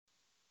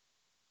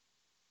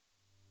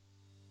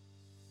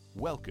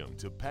Welcome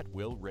to Pet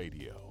Will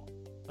Radio,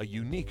 a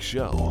unique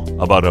show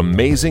about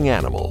amazing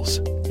animals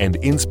and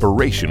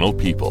inspirational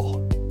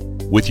people.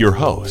 With your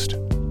host,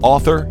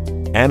 author,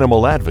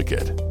 animal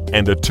advocate,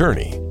 and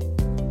attorney,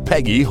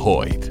 Peggy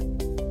Hoyt.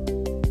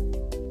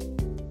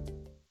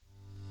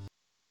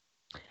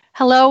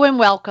 Hello and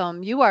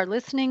welcome. You are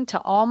listening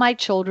to All My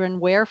Children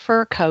Wear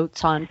Fur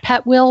Coats on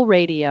Pet Will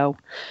Radio.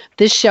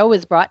 This show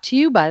is brought to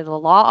you by the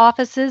law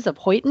offices of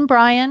Hoyt and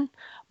Bryan,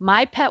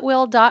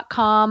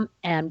 mypetwill.com,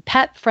 and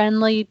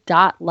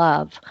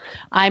petfriendly.love.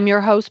 I'm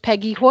your host,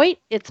 Peggy Hoyt.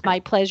 It's my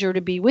pleasure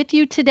to be with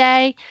you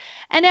today.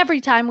 And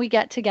every time we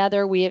get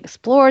together, we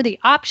explore the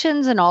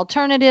options and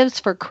alternatives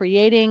for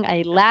creating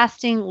a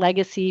lasting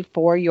legacy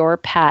for your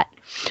pet.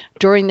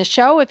 During the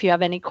show, if you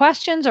have any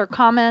questions or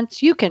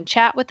comments, you can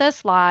chat with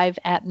us live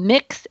at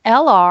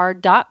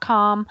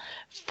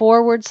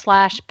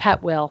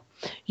mixlr.com/petwill.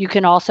 You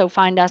can also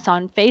find us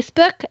on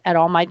Facebook at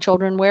All My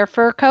Children Wear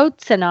Fur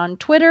Coats and on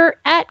Twitter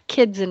at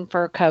Kids in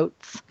Fur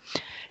Coats.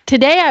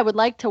 Today, I would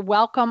like to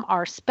welcome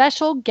our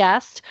special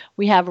guest.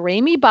 We have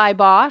Rami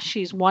Bybaugh.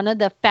 She's one of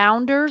the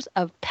founders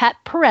of Pet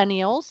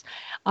Perennials,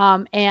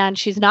 and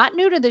she's not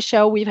new to the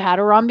show. We've had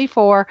her on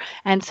before,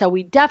 and so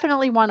we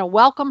definitely want to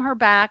welcome her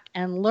back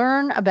and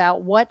learn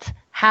about what's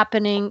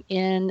happening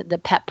in the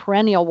pet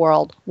perennial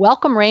world.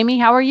 Welcome, Rami.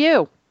 How are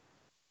you?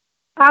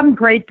 I'm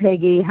great,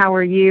 Peggy. How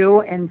are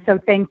you? And so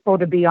thankful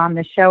to be on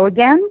the show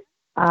again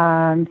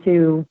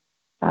to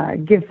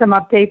give some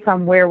updates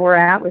on where we're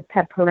at with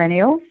Pet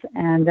Perennials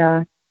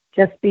and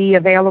just be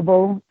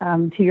available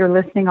to your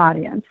listening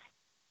audience.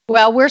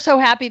 Well, we're so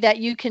happy that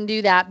you can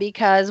do that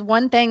because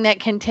one thing that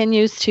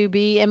continues to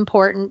be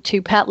important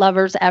to pet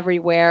lovers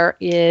everywhere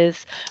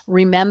is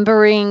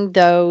remembering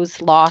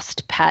those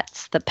lost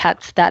pets, the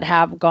pets that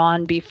have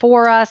gone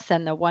before us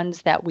and the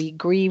ones that we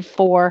grieve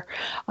for.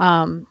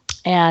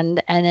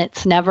 And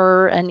it's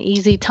never an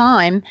easy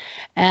time.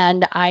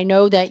 And I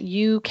know that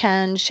you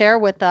can share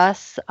with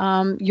us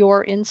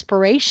your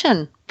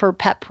inspiration for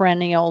Pet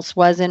Perennials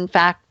was, in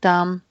fact,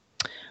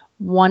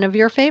 one of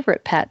your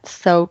favorite pets.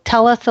 So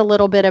tell us a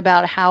little bit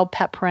about how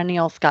Pet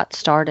Perennials got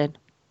started.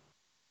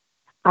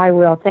 I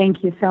will.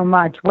 Thank you so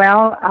much.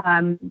 Well,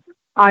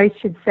 I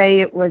should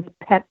say it was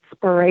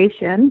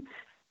Petspiration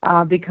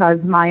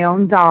because my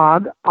own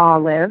dog,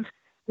 Olive,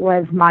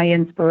 was my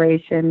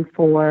inspiration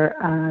for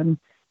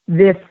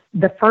the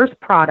first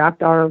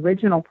product, our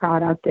original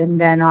product,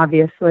 and then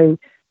obviously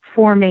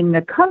forming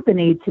the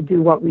company to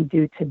do what we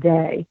do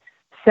today.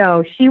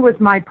 So she was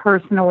my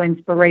personal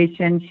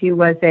inspiration. She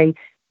was a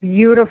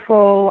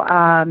beautiful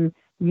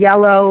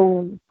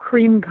yellow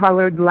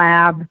cream-colored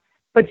lab,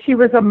 but she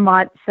was a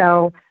mutt,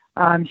 so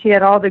she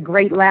had all the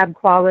great lab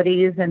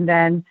qualities and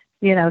then,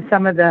 you know,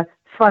 some of the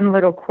fun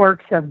little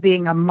quirks of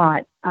being a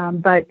mutt.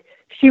 But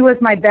she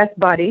was my best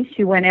buddy.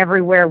 She went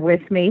everywhere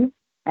with me.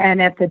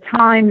 And at the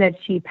time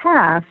that she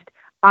passed,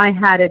 I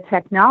had a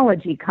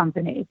technology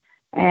company.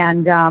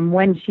 And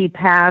when she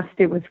passed,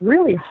 it was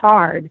really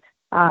hard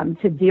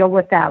to deal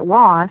with that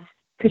loss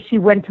because she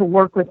went to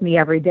work with me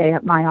every day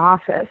at my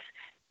office.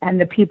 And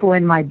the people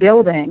in my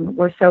building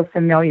were so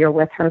familiar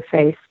with her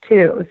face,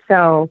 too.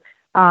 So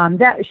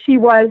that she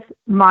was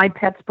my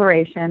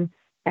petspiration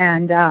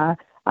and a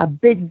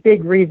big,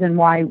 big reason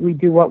why we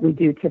do what we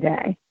do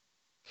today.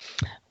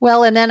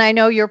 Well, and then I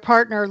know your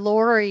partner,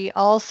 Lori,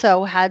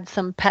 also had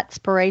some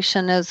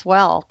petspiration as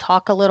well.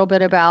 Talk a little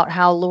bit about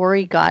how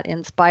Lori got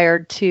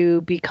inspired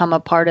to become a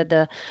part of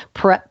the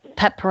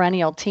Pet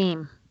Perennial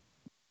team.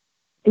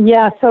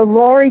 Yeah, so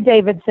Lori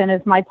Davidson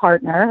is my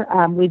partner.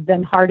 We've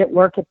been hard at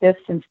work at this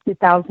since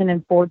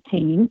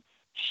 2014.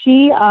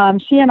 She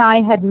and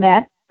I had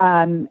met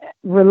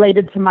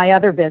related to my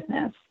other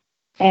business.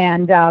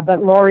 And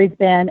but Lori's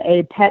been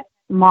a pet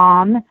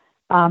mom,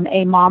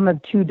 a mom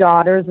of two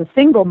daughters, a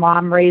single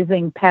mom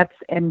raising pets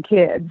and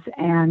kids.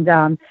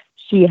 And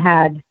she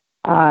had,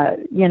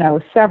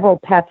 several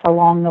pets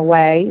along the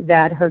way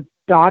that her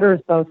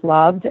daughters both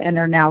loved and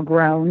are now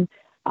grown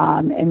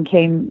and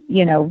came,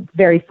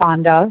 very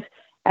fond of.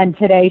 And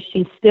today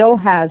she still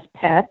has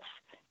pets.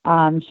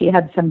 She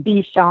had some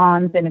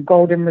Bichons and a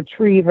golden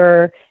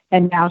retriever,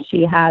 and now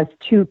she has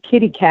two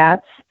kitty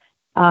cats.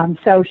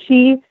 So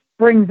she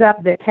brings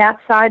up the cat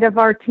side of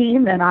our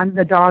team, and I'm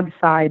the dog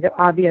side,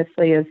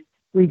 obviously, as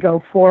we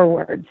go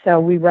forward. So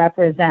we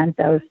represent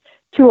those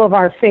two of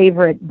our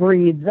favorite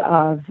breeds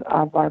of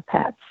our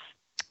pets.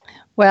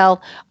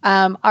 Well,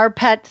 our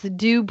pets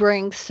do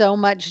bring so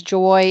much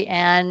joy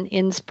and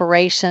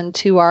inspiration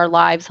to our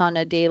lives on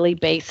a daily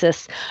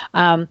basis.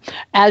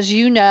 As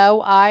you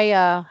know,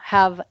 I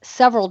have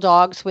several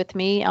dogs with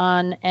me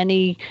on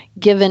any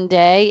given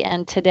day,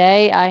 and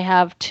today I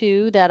have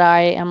two that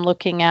I am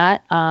looking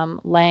at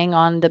laying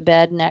on the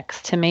bed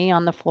next to me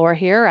on the floor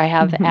here. I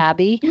have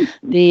Abby,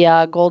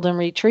 the golden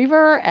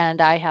retriever,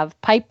 and I have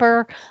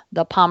Piper,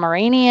 the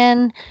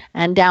Pomeranian,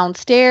 and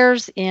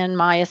downstairs in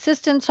my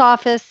assistant's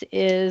office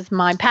is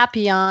my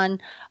Papillon,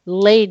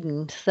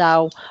 Layden.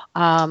 So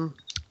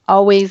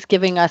always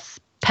giving us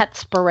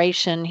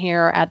Petspiration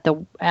here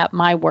at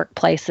my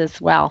workplace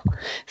as well.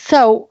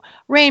 So,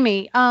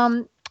 Ramey,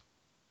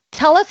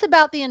 tell us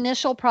about the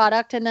initial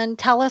product, and then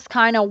tell us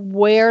kind of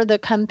where the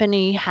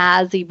company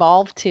has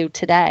evolved to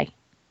today.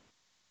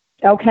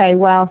 Okay,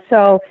 well,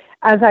 so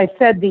as I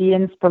said, the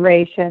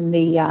inspiration,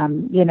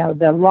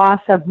 the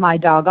loss of my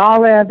dog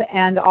Olive,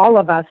 and all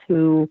of us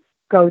who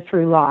go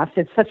through loss,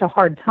 it's such a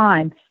hard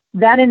time,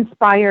 that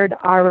inspired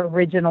our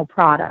original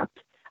product.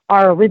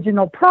 Our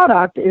original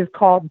product is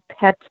called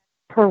Pet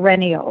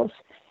Perennials,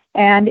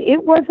 and it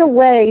is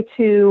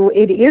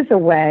a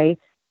way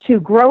to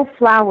grow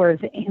flowers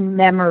in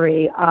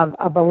memory of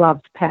a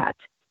beloved pet.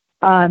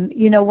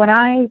 When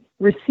I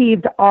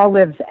received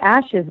Olive's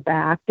ashes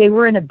back, they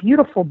were in a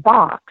beautiful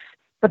box,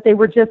 but they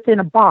were just in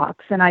a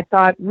box. And I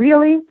thought,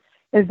 really?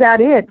 Is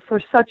that it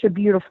for such a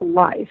beautiful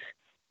life?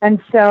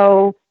 And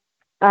so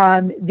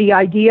the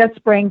idea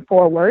sprang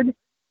forward,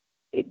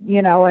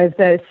 as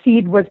a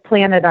seed was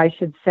planted, I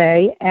should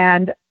say,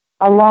 and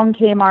along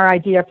came our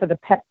idea for the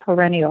Pet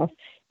Perennials.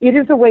 It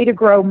is a way to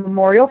grow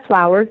memorial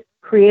flowers,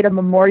 create a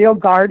memorial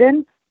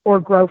garden, or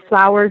grow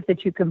flowers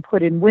that you can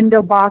put in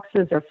window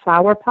boxes or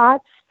flower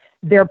pots.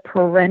 They're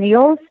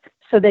perennials,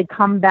 so they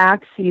come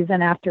back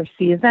season after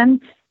season.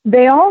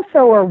 They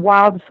also are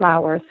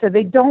wildflowers, so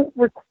they don't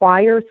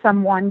require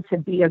someone to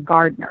be a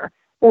gardener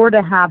or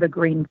to have a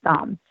green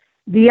thumb.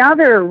 The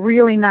other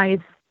really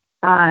nice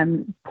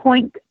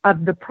point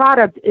of the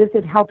product is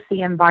it helps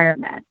the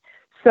environment.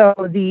 So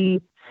the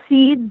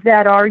seeds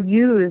that are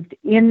used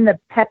in the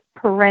Pet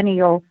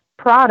Perennial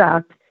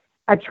product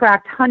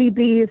attract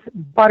honeybees,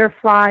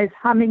 butterflies,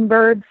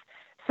 hummingbirds.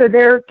 So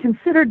they're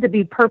considered to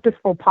be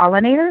purposeful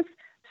pollinators,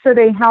 so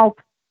they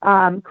help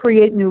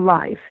create new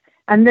life.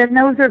 And then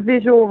those are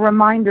visual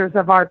reminders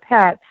of our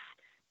pets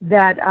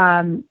that,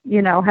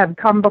 have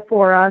come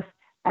before us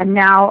and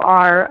now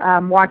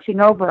are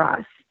watching over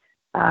us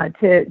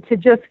to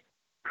just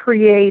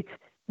create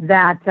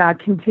that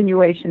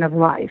continuation of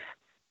life.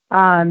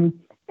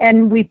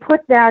 And we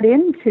put that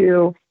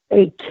into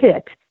a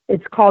kit.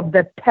 It's called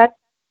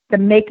the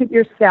Make It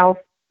Yourself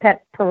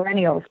Pet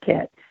Perennials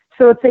Kit.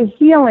 So it's a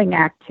healing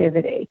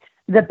activity.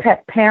 The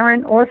pet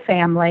parent or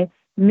family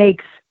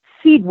makes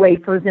seed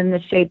wafers in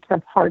the shapes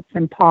of hearts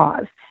and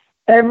paws.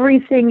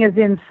 Everything is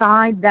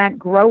inside that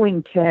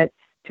growing kit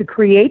to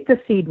create the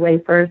seed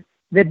wafers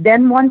that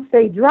then once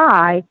they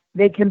dry,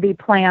 they can be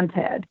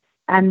planted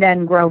and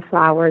then grow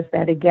flowers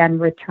that again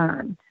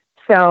return.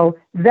 So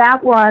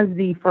that was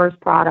the first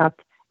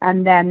product,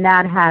 and then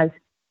that has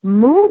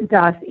moved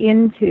us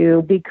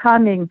into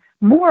becoming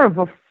more of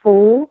a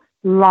full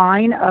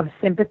line of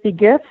sympathy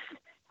gifts,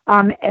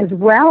 as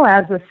well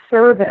as a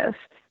service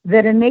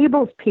that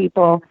enables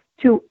people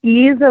to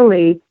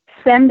easily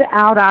send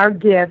out our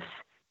gifts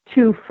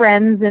to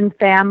friends and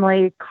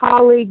family,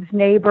 colleagues,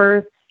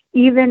 neighbors,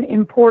 even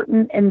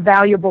important and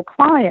valuable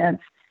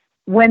clients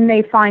when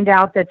they find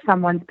out that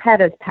someone's pet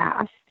has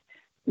passed.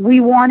 We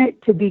want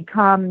it to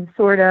become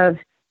sort of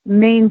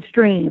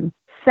mainstream,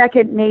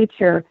 second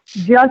nature,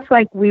 just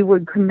like we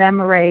would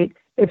commemorate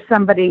if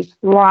somebody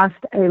lost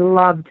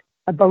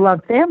a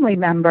beloved family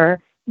member.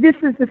 This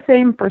is the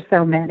same for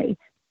so many.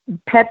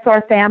 Pets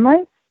are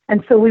family,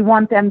 and so we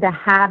want them to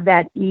have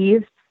that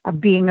ease of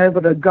being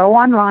able to go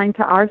online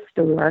to our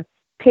store,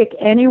 pick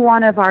any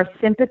one of our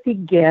sympathy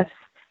gifts,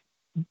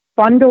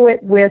 bundle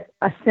it with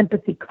a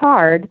sympathy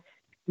card.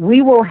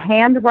 We will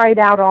hand write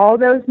out all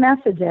those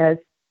messages,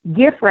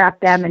 gift wrap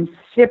them, and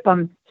ship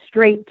them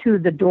straight to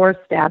the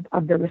doorstep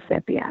of the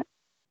recipient.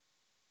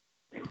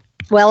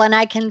 Well, and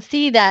I can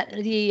see that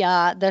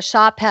the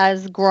shop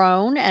has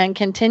grown and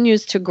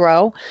continues to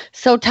grow.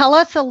 So tell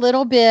us a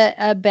little bit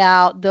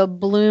about the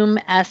Bloom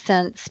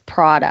Essence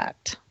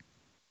product.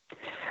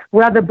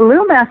 Well, the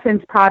Bloom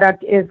Essence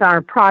product is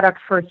our product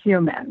for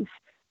humans.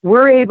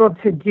 We're able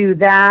to do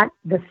that,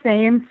 the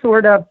same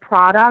sort of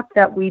product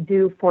that we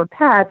do for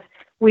pets,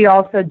 we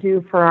also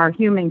do for our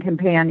human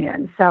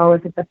companions. So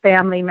if it's a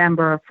family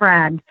member or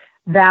friend,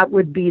 that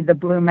would be the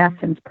Bloom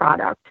Essence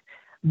product.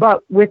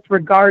 But with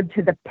regard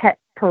to the Pet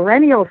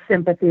Perennial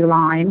Sympathy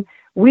line,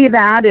 we've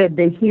added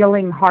the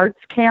Healing Hearts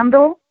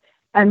candle,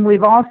 and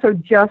we've also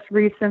just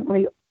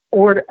recently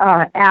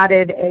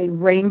added a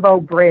Rainbow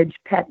Bridge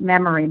pet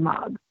memory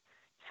mug.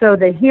 So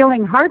the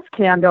Healing Hearts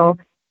candle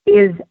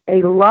is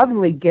a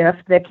lovely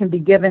gift that can be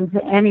given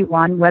to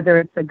anyone, whether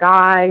it's a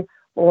guy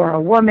or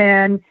a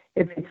woman,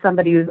 if it's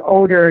somebody who's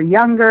older or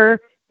younger.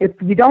 If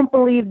you don't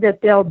believe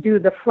that they'll do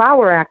the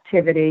flower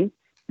activity,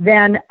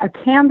 then a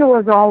candle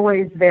is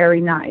always very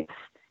nice.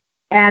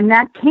 And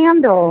that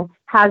candle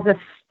has a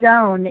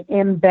stone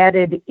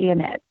embedded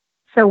in it.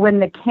 So when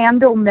the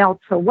candle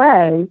melts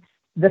away,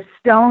 the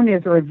stone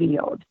is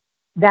revealed.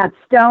 That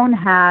stone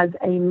has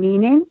a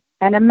meaning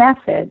and a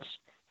message.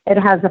 It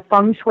has a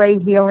feng shui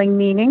healing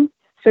meaning.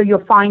 So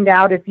you'll find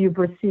out if you've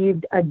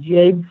received a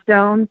jade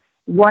stone,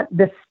 what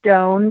the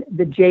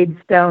jade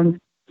stone's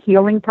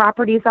healing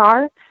properties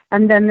are.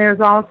 And then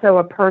there's also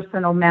a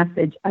personal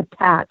message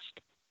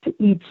attached to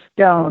each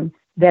stone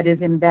that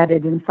is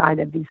embedded inside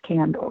of these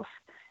candles.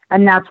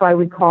 and that's why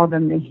we call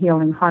them the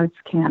Healing Hearts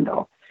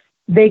candle.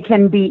 They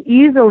can be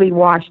easily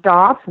washed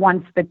off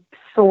once the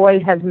soy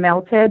has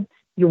melted.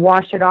 You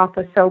wash it off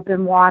with soap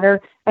and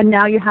water, and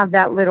now you have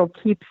that little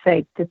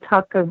keepsake to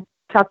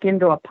tuck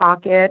into a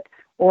pocket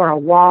or a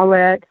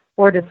wallet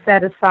or to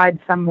set aside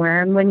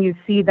somewhere. And when you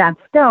see that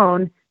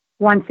stone,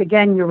 once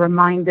again, you're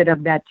reminded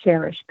of that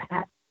cherished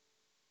pet.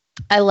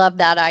 I love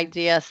that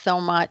idea so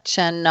much.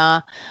 And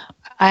I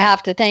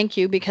have to thank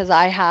you because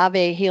I have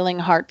a Healing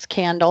Hearts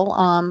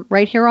candle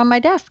right here on my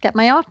desk at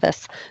my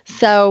office.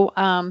 So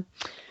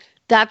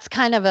that's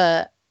kind of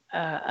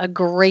a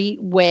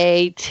great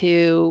way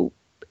to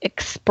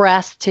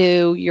express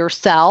to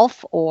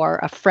yourself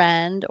or a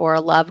friend or a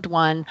loved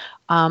one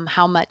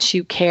how much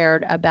you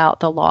cared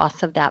about the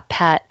loss of that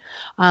pet.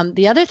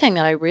 The other thing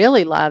that I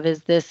really love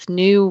is this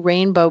new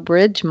Rainbow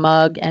Bridge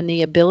mug and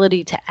the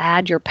ability to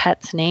add your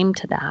pet's name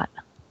to that.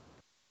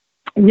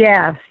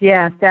 Yes,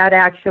 that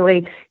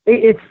actually,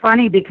 it's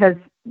funny because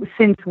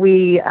since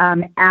we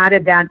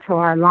added that to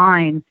our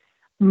line,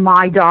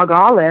 my dog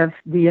Olive,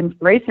 the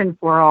inspiration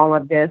for all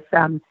of this,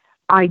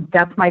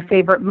 that's my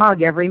favorite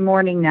mug every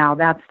morning now.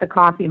 That's the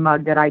coffee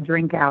mug that I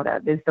drink out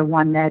of, is the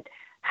one that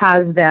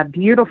has that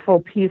beautiful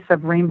piece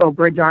of Rainbow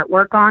Bridge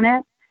artwork on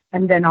it,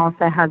 and then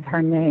also has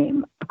her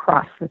name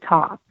across the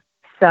top.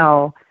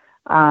 So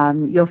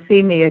you'll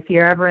see me if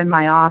you're ever in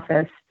my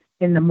office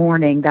in the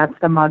morning. That's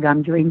the mug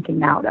I'm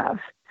drinking out of.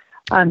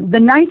 The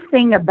nice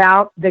thing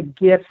about the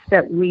gifts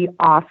that we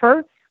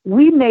offer,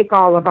 we make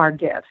all of our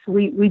gifts.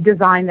 We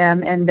design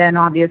them, and then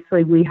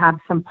obviously we have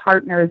some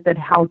partners that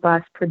help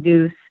us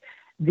produce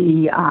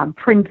the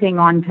printing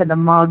onto the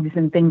mugs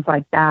and things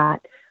like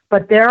that.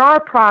 But there are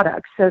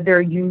products, so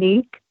they're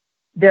unique.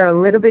 They're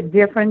a little bit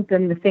different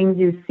than the things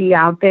you see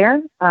out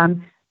there.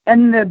 And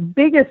the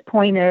biggest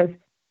point is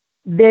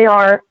they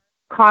are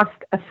cost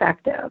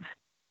effective,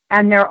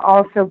 and they're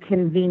also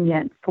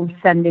convenient for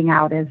sending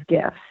out as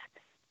gifts.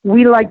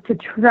 We like to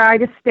try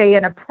to stay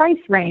in a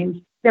price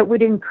range that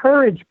would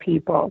encourage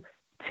people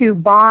to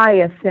buy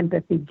a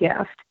sympathy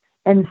gift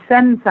and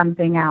send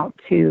something out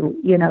to,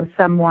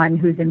 someone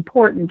who's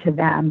important to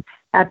them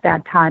at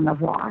that time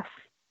of loss.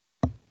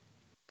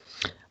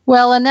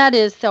 Well, and that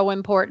is so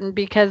important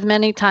because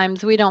many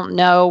times we don't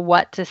know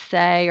what to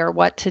say or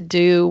what to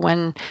do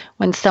when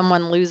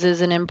someone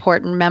loses an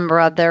important member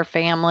of their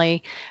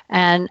family.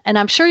 And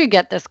I'm sure you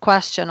get this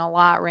question a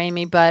lot,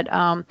 Rami, but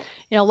a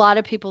lot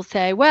of people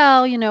say,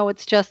 well,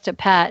 it's just a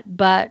pet.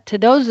 But to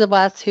those of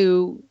us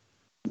who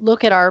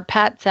look at our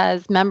pets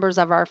as members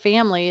of our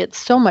family, it's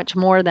so much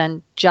more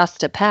than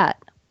just a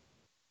pet.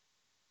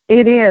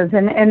 It is,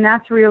 and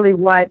that's really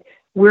what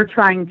we're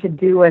trying to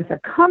do as a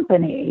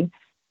company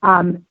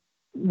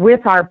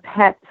with our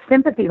pet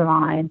sympathy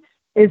line,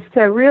 is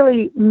to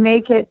really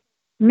make it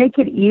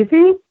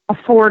easy,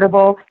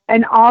 affordable,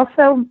 and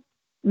also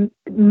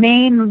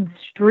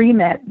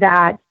mainstream it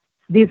that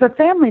these are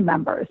family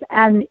members.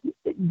 And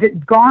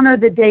gone are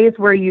the days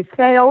where you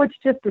say, oh, it's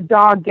just a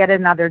dog, get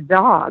another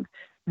dog.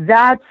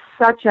 That's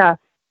such a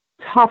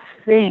tough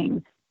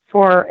thing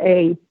for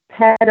a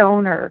pet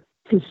owner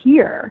to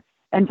hear,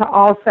 and to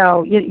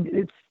also,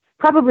 it's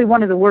probably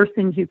one of the worst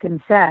things you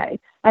can say.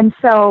 And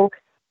so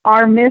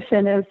our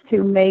mission is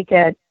to make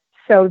it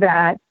so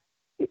that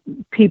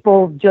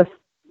people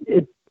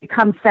it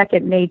becomes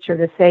second nature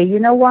to say, you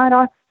know what,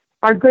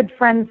 our good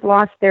friends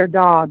lost their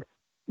dog.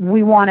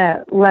 We want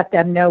to let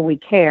them know we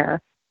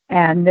care.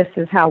 And this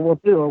is how we'll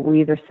do it.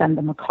 We either send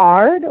them a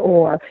card,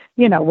 or,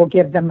 we'll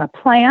give them a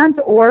plant,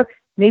 or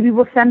maybe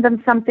we'll send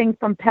them something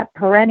from Pet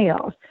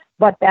Perennials.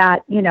 But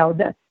that,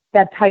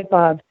 that type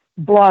of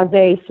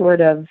blasé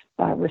sort of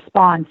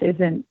response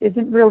isn't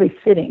really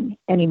fitting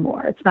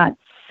anymore. It's not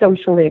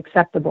socially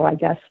acceptable, I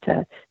guess,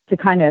 to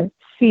kind of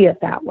see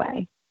it that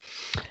way.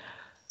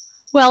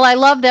 Well, I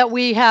love that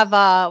we've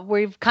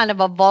kind of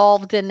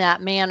evolved in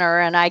that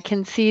manner, and I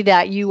can see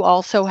that you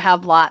also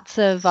have lots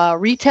of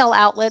retail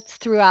outlets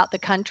throughout the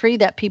country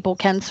that people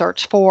can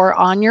search for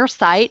on your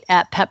site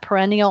at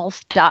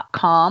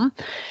petperennials.com.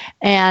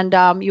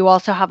 And you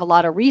also have a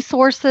lot of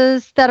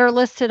resources that are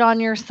listed on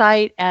your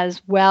site,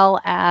 as well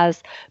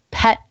as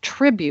pet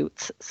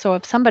tributes. So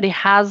if somebody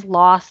has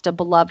lost a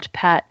beloved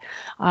pet,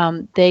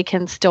 they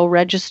can still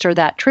register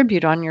that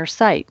tribute on your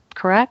site,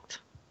 correct?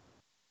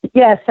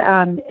 Yes,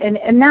 and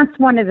that's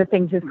one of the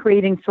things, is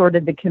creating sort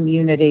of the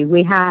community.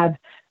 We have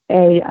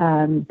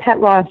a pet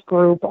loss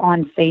group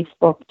on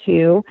Facebook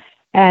too,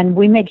 and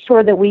we make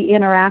sure that we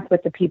interact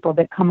with the people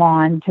that come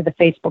on to the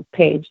Facebook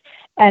page.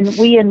 And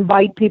we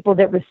invite people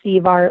that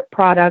receive our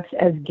products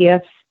as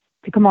gifts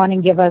to come on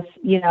and give us,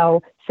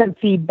 some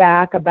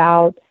feedback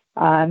about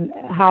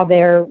how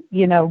their,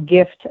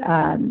 gift,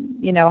 how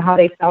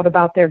they felt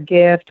about their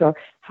gift, or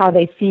how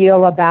they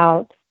feel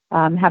about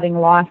having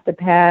lost a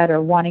pet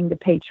or wanting to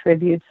pay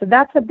tribute. So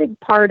that's a big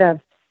part of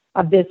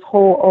this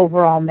whole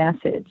overall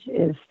message,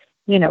 is,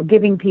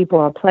 giving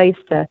people a place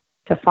to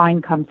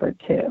find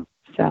comfort too.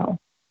 So,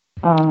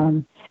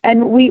 and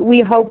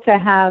we hope to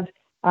have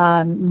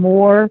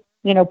more,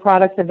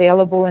 products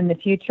available in the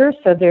future,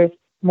 so there's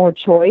more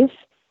choice.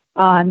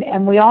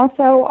 And we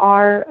also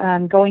are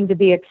going to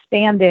be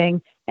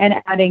expanding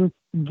and adding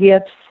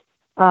gifts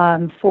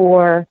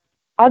for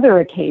other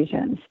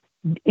occasions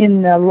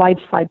in the life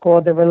cycle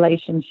of the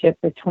relationship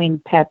between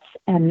pets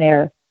and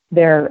their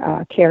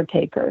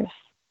caretakers.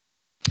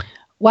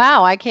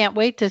 Wow, I can't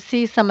wait to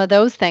see some of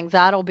those things.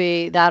 That'll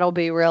be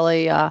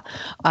really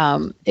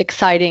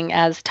exciting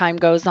as time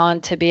goes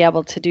on to be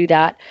able to do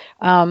that.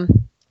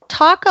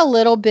 Talk a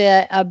little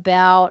bit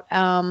about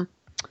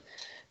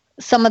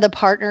some of the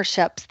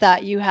partnerships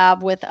that you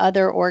have with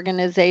other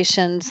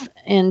organizations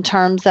in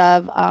terms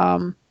of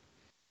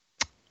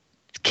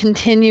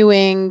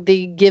continuing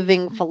the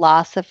giving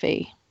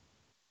philosophy.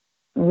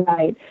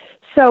 Right.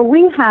 So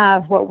we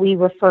have what we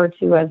refer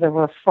to as a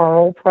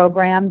referral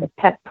program, the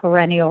Pet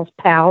Perennials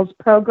PALS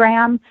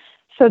program.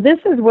 So this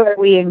is where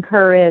we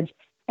encourage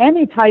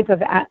any type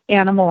of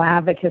animal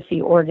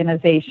advocacy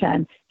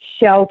organization,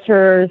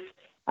 shelters,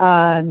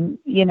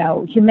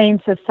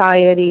 humane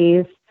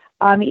societies,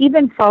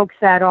 even folks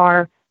that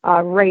are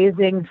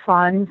raising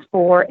funds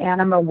for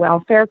animal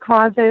welfare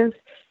causes.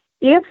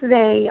 If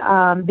they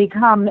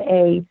become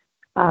a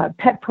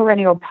Pet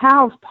Perennial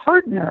PALS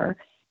partner,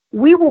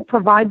 we will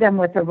provide them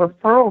with a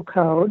referral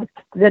code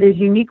that is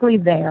uniquely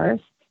theirs,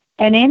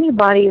 and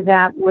anybody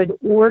that would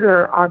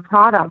order our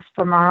products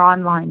from our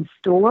online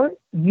store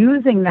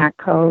using that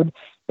code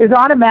is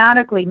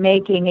automatically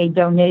making a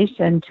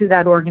donation to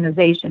that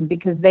organization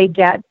because they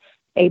get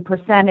a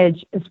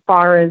percentage as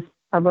far as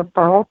a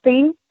referral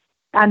fee,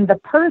 and the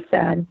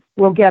person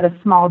will get a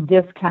small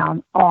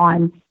discount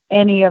on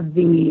any of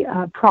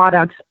the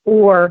products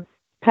or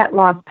pet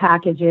loss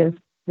packages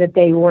that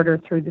they order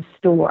through the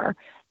store.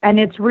 And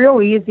it's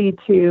real easy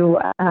to,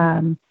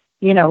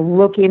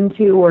 look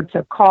into or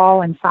to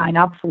call and sign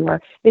up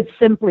for. It's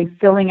simply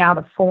filling out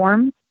a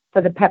form for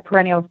the Pet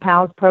Perennials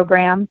PALS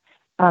program,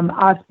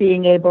 us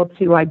being able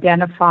to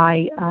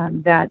identify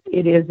that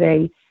it is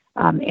a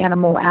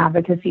animal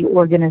advocacy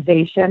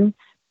organization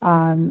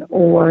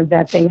or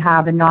that they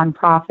have a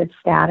nonprofit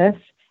status.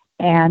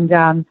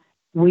 And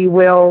we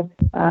will,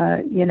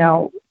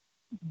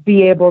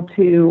 be able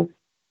to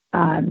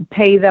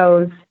pay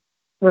those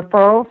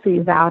referral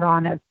fees out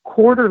on a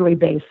quarterly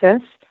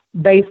basis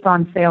based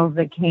on sales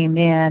that came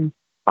in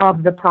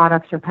of the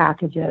products or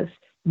packages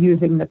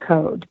using the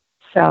code.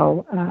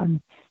 So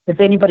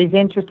if anybody's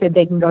interested,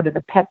 they can go to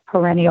the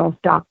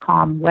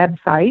petperennials.com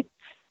website.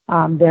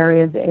 There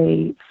is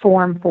a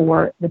form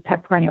for the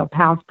Pet Perennial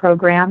PALS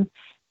program.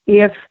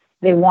 If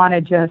they want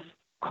to just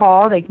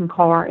call, they can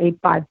call our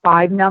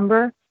 855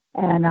 number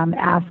and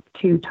ask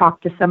to talk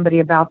to somebody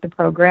about the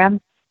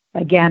program.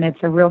 Again, it's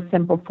a real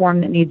simple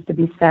form that needs to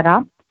be set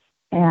up.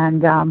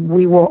 And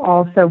we will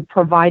also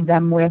provide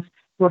them with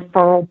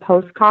referral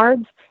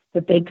postcards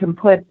that they can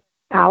put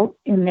out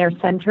in their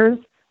centers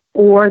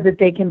or that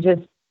they can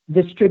just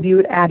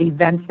distribute at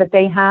events that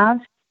they have,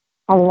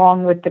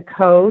 along with the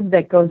code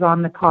that goes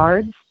on the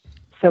cards.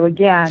 So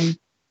again,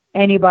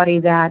 anybody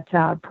that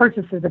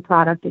purchases a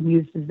product and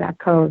uses that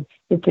code,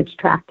 it gets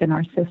tracked in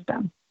our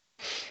system.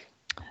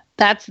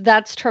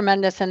 That's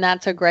tremendous, and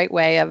that's a great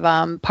way of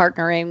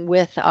partnering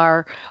with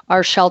our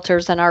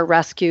shelters and our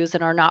rescues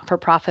and our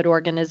not-for-profit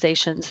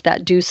organizations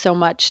that do so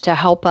much to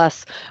help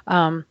us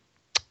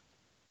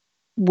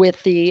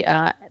with the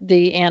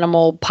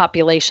animal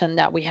population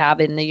that we have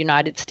in the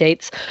United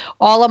States.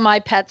 All of my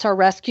pets are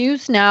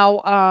rescues.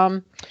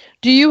 Now,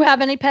 do you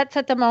have any pets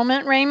at the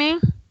moment,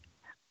 Ramey?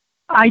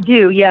 I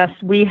do, yes.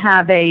 We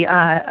have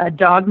a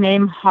dog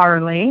named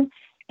Harley,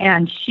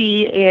 and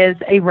she is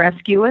a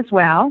rescue as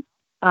well.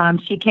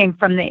 She came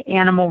from the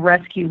Animal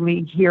Rescue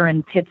League here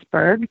in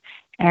Pittsburgh,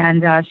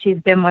 and she's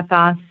been with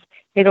us.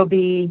 It'll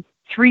be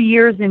 3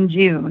 years in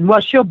June.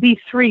 Well, she'll be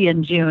 3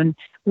 in June.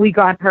 We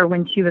got her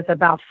when she was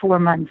about 4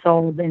 months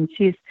old, and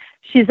she's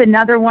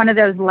another one of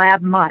those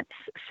lab mutts.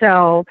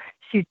 So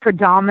she's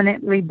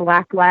predominantly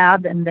black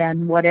lab, and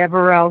then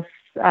whatever else,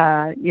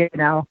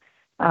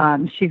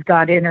 she's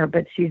got in her,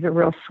 but she's a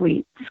real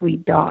sweet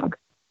dog.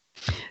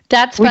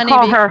 That's funny. We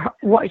call her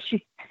what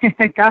she.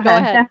 Go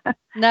ahead.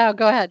 No,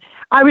 go ahead.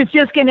 I was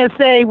just going to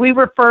say we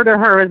refer to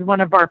her as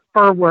one of our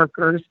fur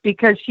workers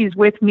because she's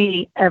with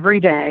me every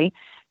day.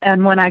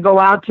 And when I go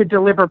out to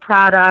deliver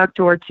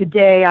product, or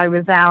today I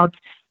was out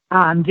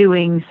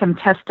doing some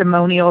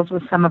testimonials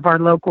with some of our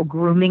local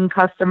grooming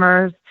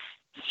customers,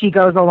 she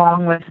goes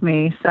along with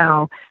me.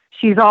 So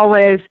she's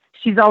always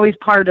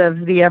part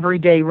of the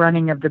everyday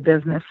running of the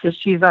business. So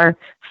she's our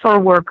fur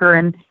worker,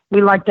 and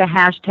we like to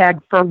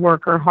hashtag fur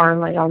worker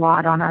Harley a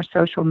lot on our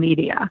social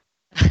media.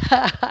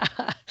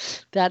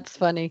 That's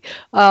funny.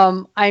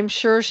 I'm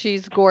sure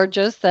she's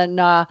gorgeous, and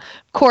of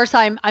course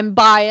I'm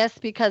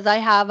biased because I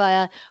have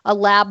a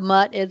lab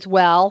mutt as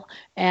well,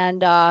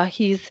 and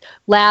he's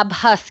lab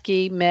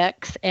husky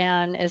mix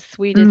and as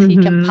sweet as he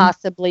can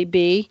possibly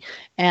be,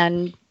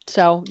 and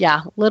so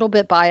yeah, a little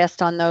bit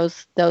biased on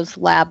those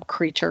lab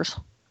creatures.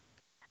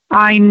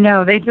 I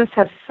know, they just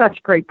have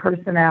such great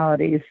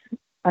personalities.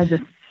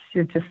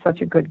 She's just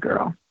such a good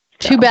girl.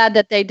 Too bad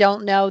that they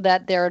don't know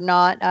that they're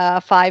not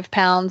 5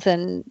 pounds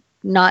and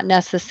not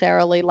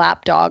necessarily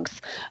lap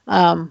dogs.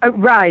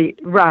 Right.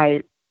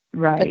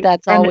 But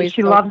that's and always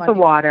she so loves funny. the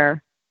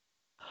water.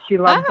 She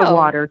loves the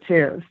water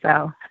too.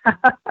 So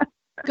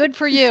good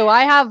for you.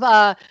 I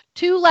have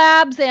 2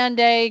 labs and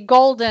a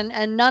golden,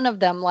 and none of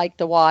them like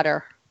the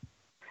water.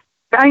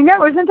 I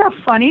know, isn't that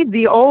funny?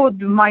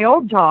 My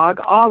old dog,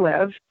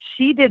 Olive,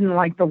 she didn't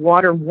like the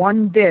water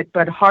one bit,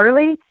 but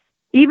Harley,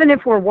 even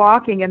if we're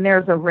walking and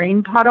there's a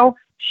rain puddle,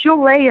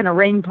 she'll lay in a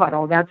rain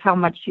puddle. That's how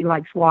much she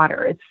likes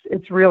water.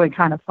 It's really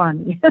kind of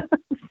funny.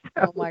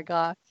 Oh my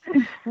gosh.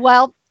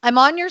 Well, I'm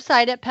on your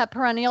site at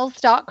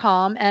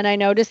petperennials.com, and I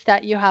noticed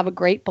that you have a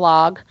great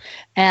blog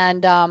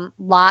and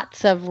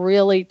lots of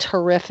really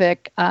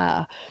terrific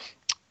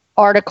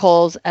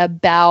articles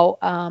about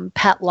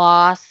pet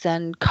loss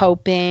and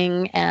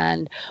coping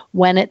and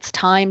when it's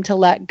time to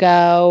let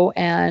go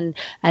and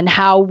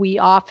how we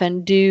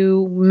often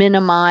do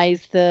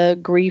minimize the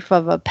grief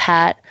of a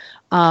pet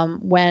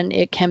when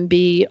it can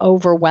be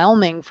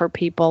overwhelming for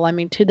people. I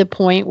mean, to the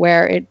point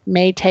where it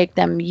may take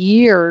them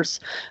years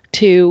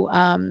to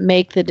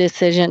make the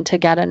decision to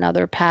get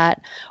another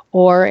pet.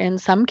 Or in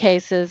some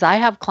cases, I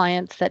have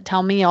clients that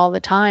tell me all the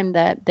time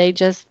that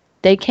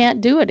they can't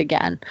do it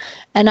again.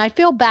 And I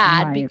feel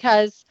bad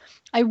because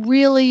I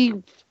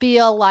really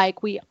feel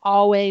like we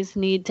always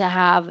need to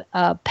have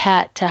a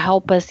pet to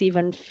help us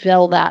even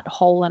fill that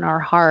hole in our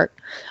heart.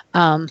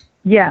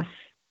 Yes.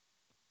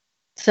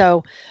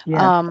 So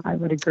I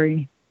would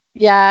agree.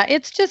 Yeah,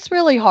 it's just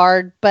really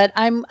hard, but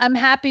I'm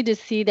happy to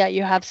see that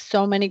you have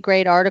so many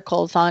great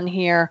articles on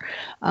here,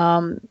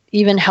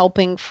 even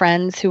helping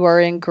friends who are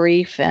in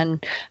grief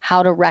and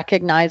how to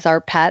recognize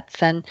our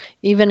pets. And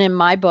even in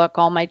my book,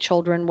 All My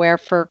Children Wear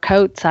Fur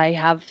Coats, I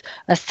have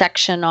a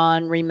section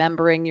on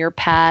remembering your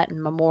pet and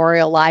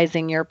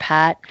memorializing your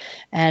pet.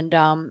 And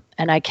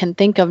I can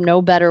think of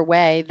no better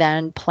way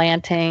than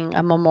planting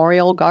a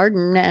memorial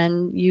garden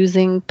and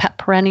using pet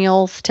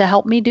perennials to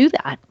help me do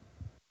that.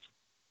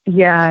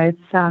 Yeah,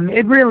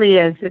 it really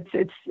is.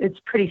 It's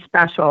pretty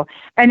special.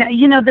 And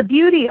the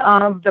beauty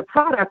of the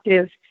product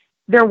is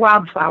they're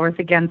wildflowers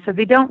again, so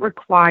they don't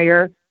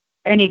require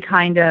any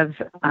kind of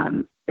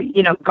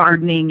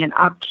gardening and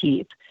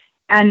upkeep.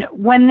 And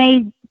when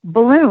they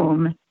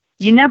bloom,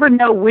 you never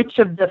know which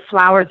of the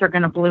flowers are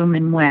going to bloom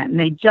and when.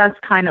 They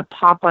just kind of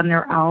pop on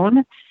their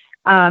own.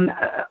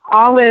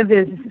 Olive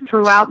is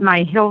throughout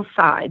my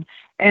hillside,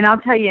 and I'll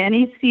tell you,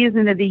 any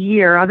season of the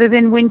year other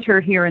than winter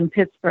here in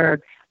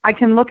Pittsburgh, I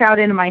can look out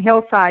into my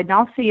hillside and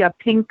I'll see a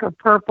pink or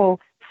purple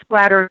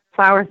splatter of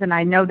flowers, and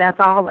I know that's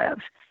Olive.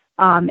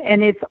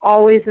 And it's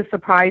always a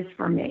surprise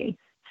for me.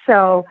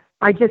 So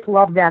I just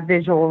love that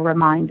visual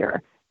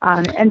reminder.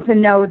 And to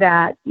know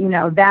that,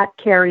 that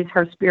carries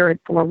her spirit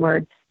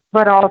forward,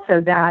 but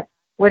also that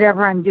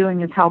whatever I'm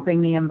doing is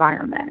helping the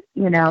environment,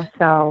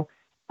 So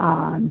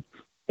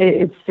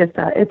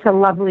it's a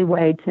lovely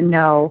way to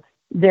know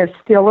they're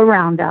still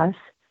around us,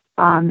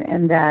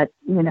 and that,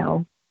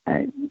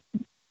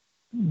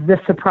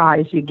 the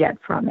surprise you get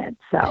from it.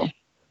 So,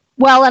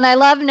 well, and I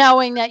love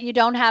knowing that you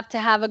don't have to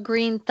have a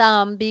green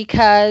thumb,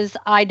 because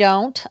I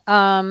don't.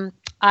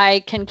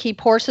 I can keep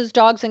horses,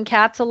 dogs, and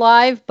cats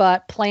alive,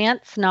 but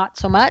plants, not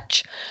so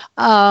much.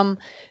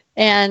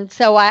 And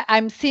so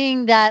I'm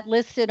seeing that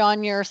listed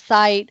on your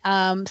site,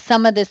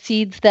 some of the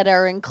seeds that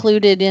are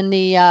included in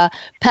the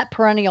pet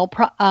perennial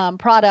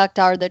product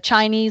are the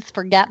Chinese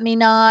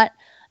forget-me-not,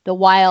 the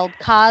wild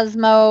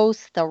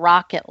cosmos, the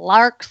rocket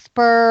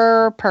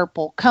larkspur,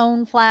 purple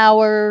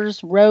coneflowers,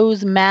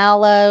 rose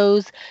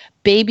mallows,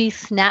 baby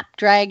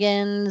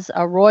snapdragons,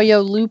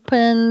 arroyo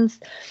lupins,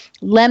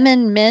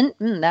 lemon mint,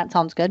 that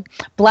sounds good,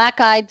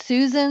 black-eyed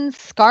Susans,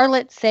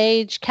 scarlet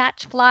sage,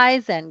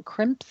 catchflies, and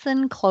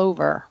crimson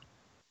clover.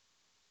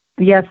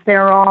 Yes,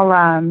 they're all,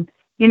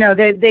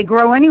 they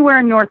grow anywhere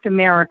in North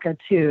America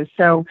too.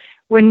 So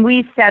when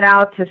we set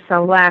out to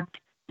select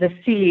the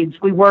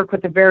seeds, we work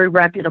with a very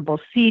reputable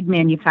seed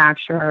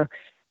manufacturer.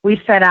 We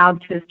set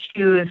out to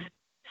choose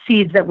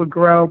seeds that would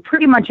grow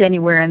pretty much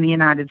anywhere in the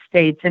United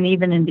States and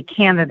even into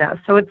Canada.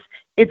 So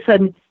it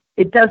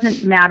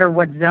doesn't matter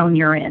what zone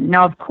you're in.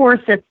 Now, of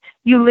course, if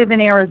you live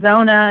in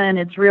Arizona and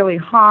it's really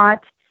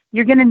hot,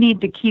 you're going to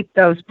need to keep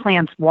those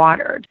plants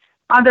watered.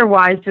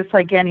 Otherwise, just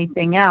like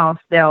anything else,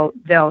 they'll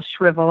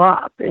shrivel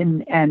up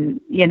and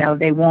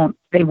they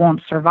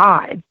won't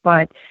survive.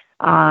 But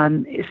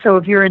so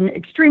if you're in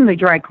extremely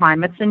dry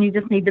climates, then you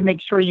just need to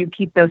make sure you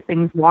keep those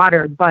things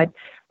watered. But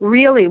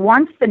really,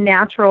 once the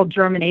natural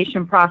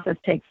germination process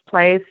takes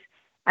place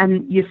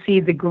and you see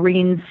the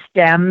green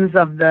stems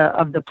of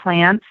the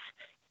plants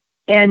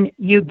and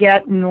you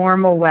get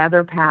normal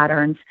weather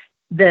patterns,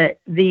 the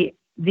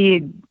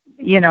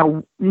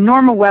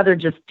normal weather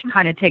just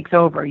kind of takes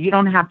over. You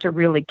don't have to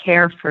really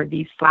care for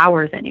these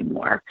flowers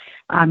anymore.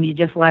 You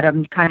just let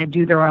them kind of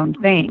do their own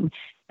thing.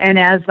 And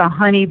as the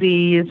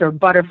honeybees or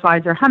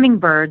butterflies or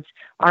hummingbirds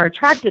are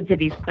attracted to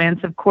these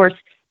plants, of course,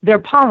 they're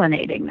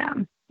pollinating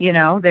them.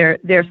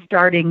 They're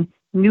starting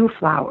new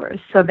flowers.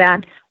 So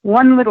that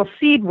one little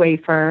seed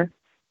wafer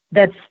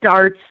that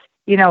starts,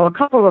 a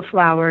couple of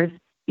flowers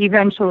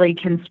eventually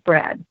can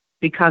spread.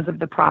 because of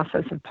the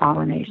process of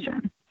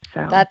pollination.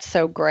 So that's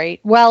so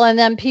great. Well, and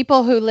then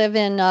people who live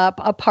in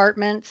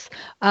apartments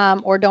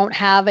or don't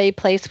have a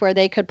place where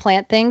they could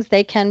plant things,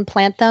 they can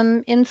plant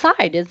them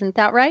inside. Isn't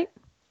that right?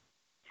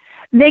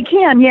 They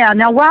can, yeah.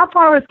 Now,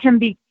 wildflowers can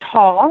be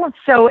tall,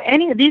 so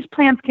any of these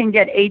plants can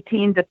get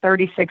 18 to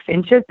 36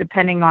 inches,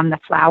 depending on the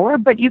flower,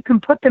 but you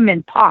can put them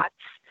in pots.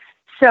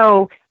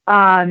 So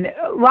a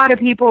lot of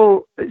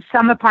people,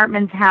 some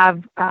apartments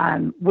have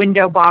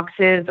window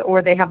boxes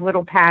or they have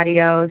little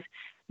patios.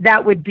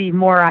 That would be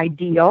more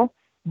ideal,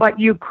 but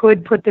you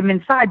could put them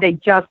inside. They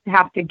just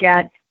have to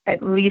get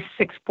at least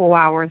 6 full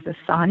hours of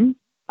sun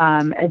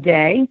a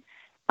day.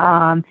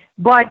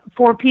 But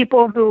for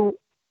people who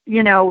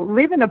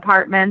live in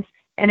apartments,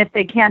 and if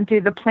they can't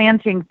do the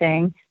planting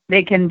thing,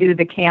 they can do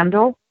the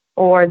candle,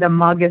 or the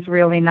mug is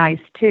really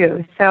nice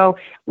too. So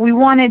we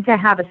wanted to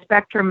have a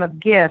spectrum of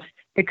gifts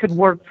that could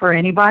work for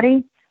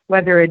anybody,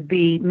 whether it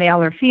be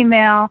male or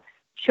female,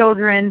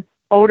 children,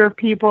 older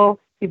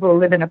people, people who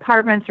live in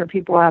apartments, or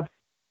people who have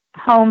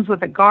homes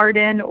with a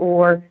garden,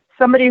 or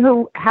somebody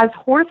who has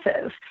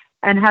horses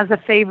and has a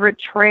favorite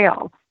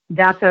trail.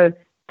 That's a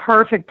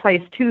perfect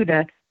place too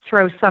to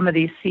throw some of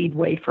these seed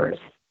wafers.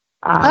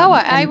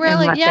 I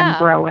really and let them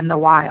grow in the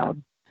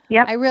wild.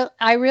 Yep.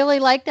 I really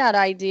like that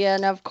idea,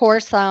 and of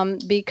course,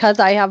 because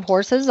I have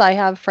horses, I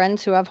have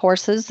friends who have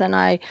horses, and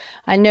I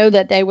know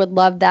that they would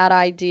love that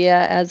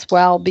idea as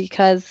well,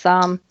 because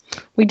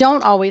we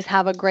don't always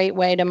have a great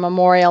way to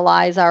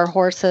memorialize our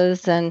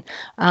horses, and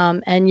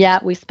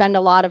yet we spend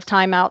a lot of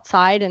time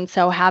outside, and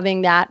so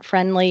having that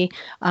friendly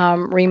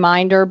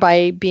reminder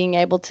by being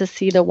able to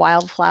see the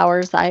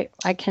wildflowers, I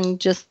can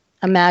just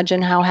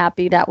imagine how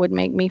happy that would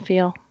make me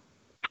feel.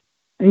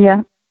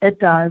 Yeah, it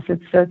does.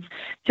 It's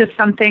just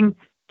something,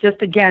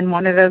 just again,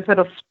 one of those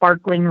little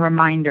sparkling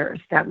reminders,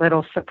 that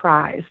little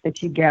surprise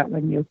that you get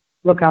when you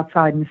look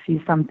outside and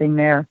see something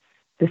there,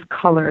 this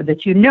color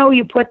that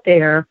you put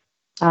there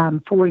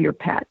for your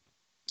pet.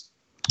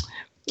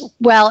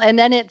 Well, and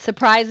then it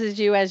surprises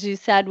you, as you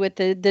said, with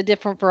the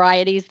different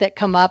varieties that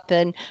come up,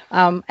 and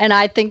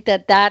I think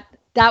that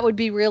would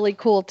be really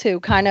cool too.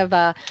 Kind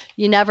of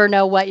you never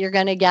know what you're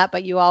going to get,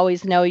 but you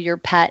always know your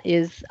pet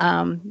is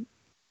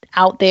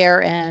out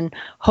there and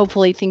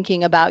hopefully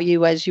thinking about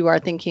you as you are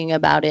thinking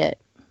about it.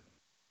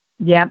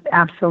 Yep,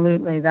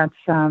 absolutely. That's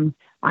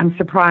I'm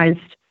surprised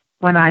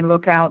when I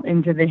look out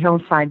into the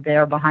hillside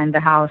there behind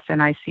the house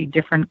and I see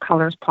different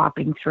colors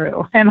popping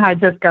through, and I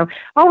just go,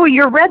 "Oh, well,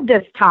 you're red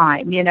this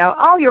time,"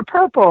 "Oh, you're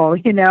purple,"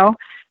 and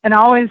it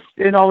always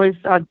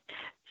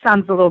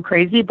sounds a little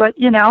crazy, but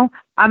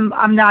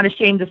I'm not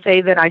ashamed to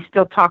say that I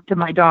still talk to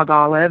my dog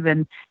Olive,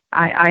 and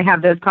I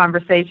have those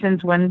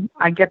conversations when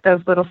I get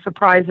those little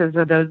surprises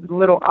or those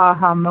little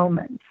aha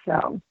moments.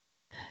 So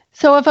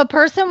if a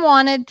person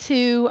wanted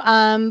to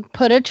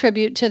put a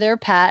tribute to their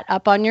pet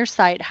up on your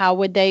site, how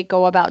would they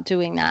go about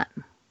doing that?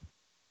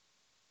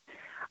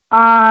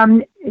 Peggy,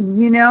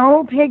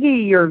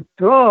 you're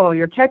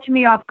catching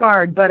me off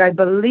guard, but I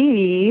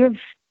believe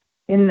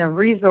in the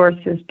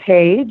resources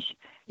page,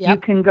 You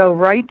can go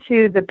right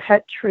to the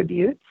pet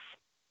tributes,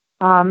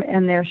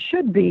 and there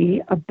should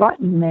be a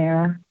button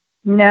there.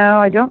 No,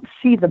 I don't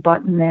see the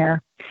button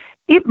there.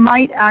 It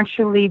might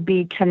actually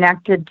be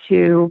connected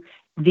to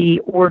the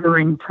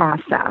ordering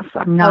process.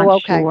 I'm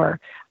not sure.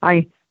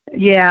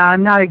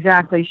 I'm not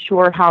exactly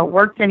sure how it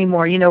works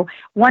anymore.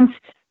 Once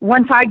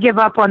I give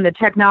up on the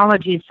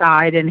technology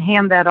side and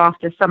hand that off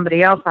to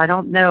somebody else, I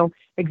don't know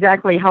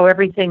exactly how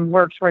everything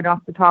works right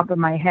off the top of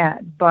my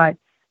head. But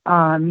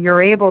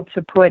you're able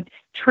to put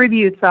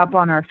tributes up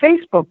on our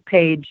Facebook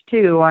page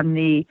too, on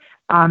the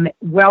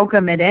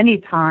Welcome at Any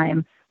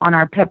Time on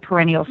our Pet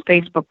Perennials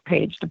Facebook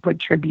page, to put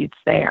tributes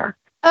there.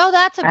 Oh,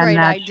 that's a great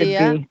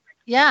idea.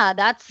 Yeah,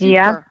 that's super.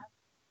 Yeah.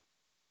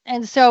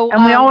 And so,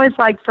 we always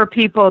like for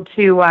people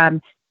to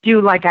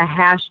do like a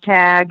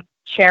hashtag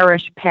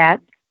cherish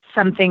pet,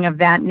 something of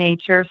that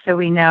nature, so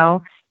we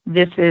know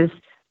this is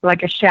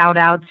like a shout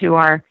out to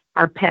our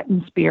pet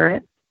in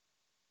spirit.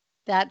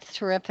 That's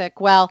terrific.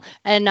 Well,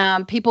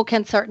 and people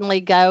can certainly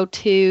go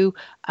to,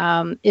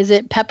 is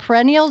it Pet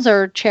Perennials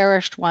or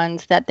Cherished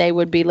Ones that they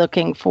would be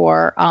looking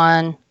for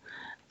on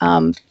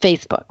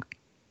Facebook?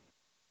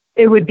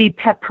 It would be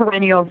Pet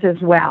Perennials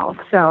as well.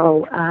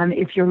 So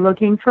if you're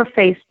looking for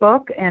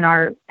Facebook and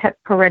our Pet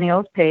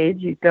Perennials page,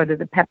 you go to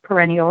the Pet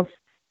Perennials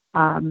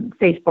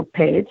Facebook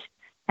page.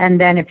 And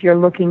then if you're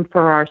looking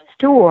for our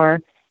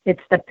store,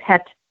 it's the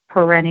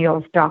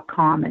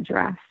petperennials.com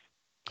address.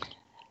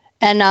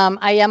 And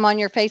I am on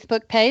your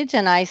Facebook page,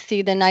 and I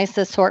see the nice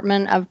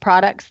assortment of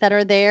products that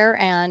are there.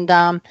 And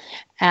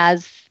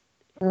as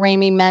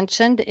Rami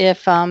mentioned,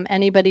 if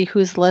anybody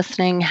who's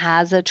listening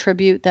has a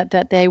tribute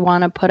that they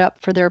want to put up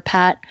for their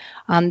pet,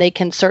 they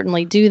can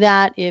certainly do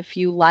that. If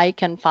you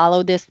like and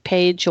follow this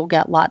page, you'll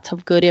get lots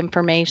of good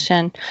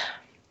information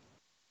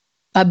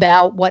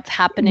about what's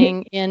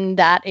happening in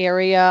that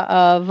area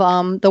of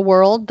the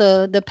world,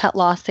 the pet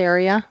loss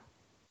area.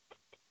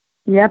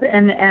 Yep,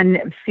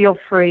 and feel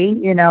free,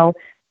 to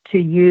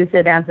use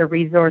it as a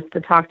resource to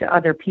talk to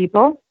other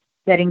people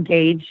that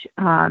engage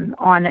in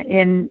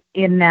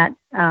that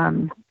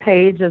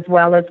page, as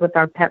well as with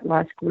our pet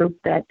loss group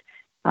that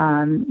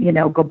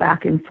go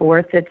back and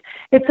forth.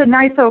 It's a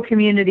nice little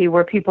community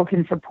where people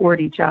can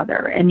support each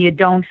other, and you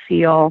don't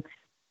feel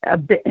a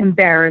bit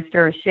embarrassed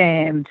or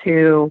ashamed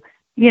to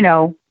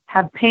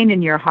have pain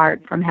in your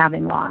heart from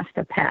having lost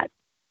a pet.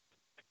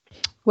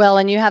 Well,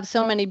 and you have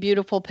so many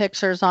beautiful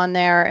pictures on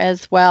there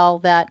as well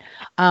that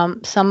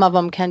some of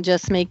them can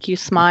just make you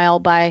smile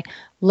by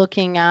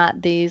looking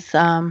at these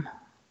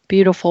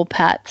beautiful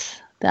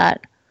pets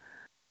that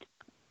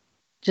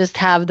just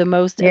have the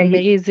most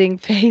amazing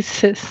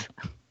faces.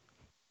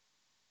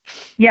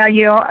 Yeah,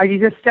 you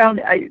just don't.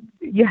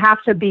 You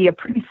have to be a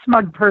pretty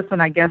smug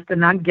person, I guess, to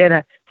not get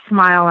a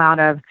smile out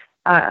of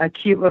a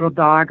cute little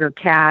dog or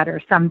cat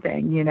or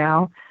something.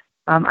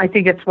 I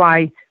think it's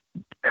why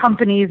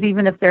companies,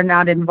 even if they're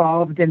not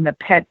involved in the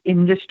pet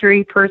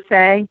industry per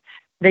se,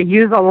 they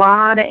use a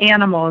lot of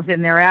animals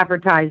in their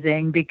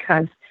advertising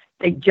because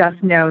they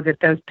just know that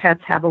those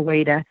pets have a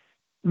way to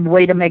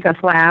make us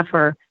laugh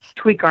or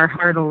tweak our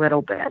heart a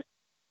little bit.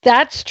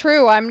 That's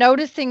true. I'm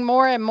noticing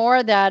more and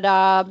more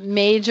that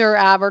major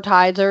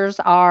advertisers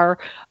are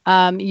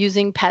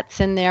using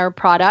pets in their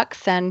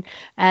products, and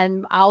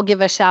I'll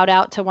give a shout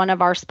out to one of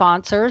our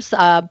sponsors,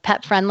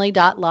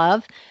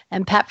 PetFriendly.love,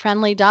 and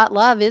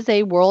PetFriendly.love is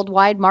a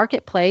worldwide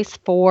marketplace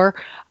for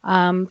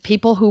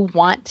people who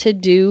want to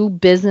do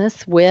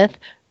business with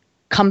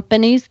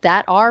companies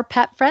that are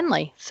pet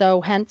friendly.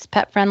 So hence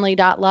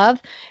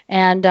PetFriendly.love,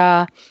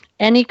 and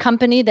any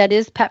company that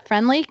is pet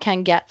friendly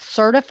can get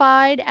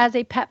certified as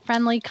a pet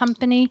friendly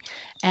company.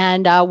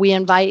 And we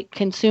invite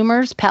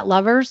consumers, pet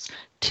lovers,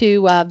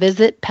 to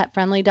visit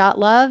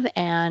PetFriendly.love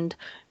and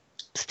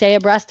stay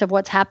abreast of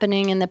what's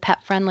happening in the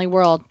pet friendly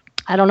world.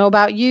 I don't know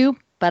about you,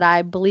 but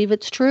I believe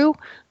it's true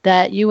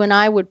that you and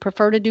I would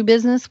prefer to do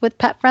business with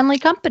pet friendly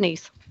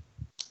companies.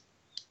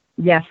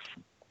 Yes,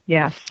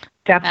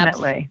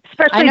 definitely.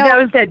 Especially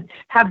those that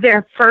have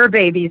their fur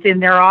babies in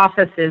their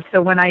offices.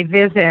 So when I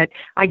visit,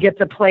 I get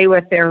to play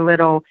with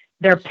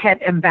their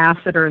pet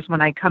ambassadors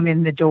when I come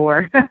in the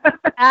door.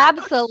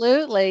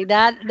 Absolutely.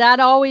 That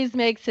always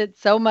makes it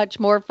so much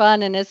more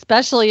fun. And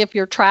especially if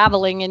you're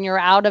traveling and you're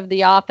out of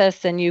the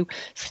office and you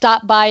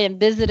stop by and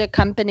visit a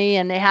company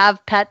and they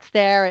have pets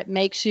there, it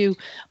makes you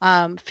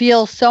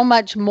feel so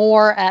much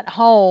more at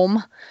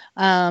home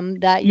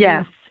that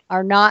you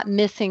are not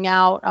missing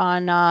out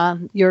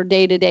on your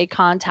day-to-day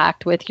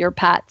contact with your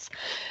pets.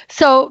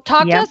 So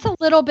talk to us a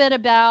little bit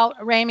about,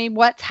 Rami,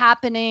 what's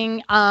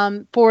happening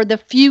for the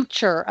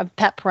future of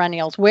Pet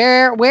Perennials.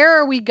 Where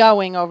are we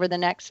going over the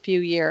next few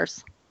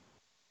years?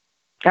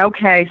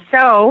 Okay,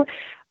 so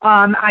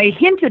I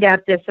hinted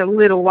at this a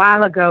little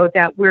while ago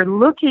that we're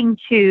looking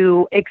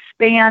to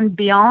expand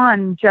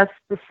beyond just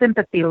the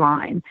sympathy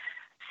line.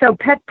 So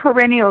Pet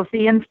Perennials,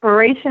 the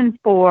inspiration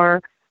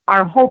for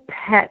our whole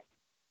pet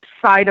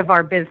side of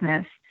our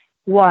business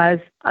was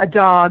a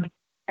dog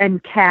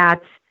and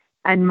cats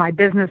and my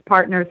business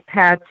partner's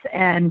pets,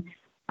 and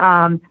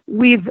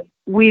we're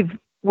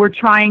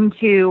trying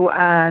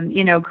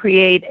to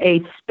create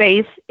a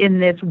space in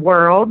this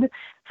world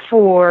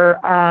for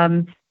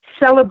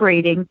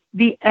celebrating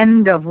the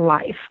end of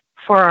life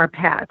for our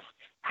pets.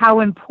 How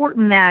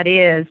important that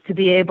is to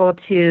be able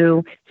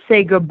to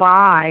say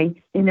goodbye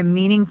in a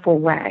meaningful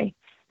way.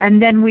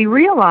 And then we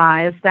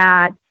realize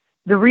that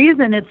the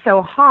reason it's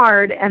so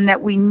hard and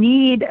that we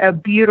need a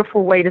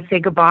beautiful way to say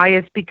goodbye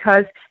is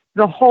because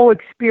the whole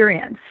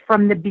experience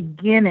from the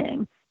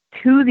beginning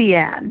to the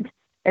end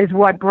is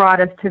what brought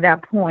us to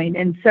that point.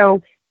 And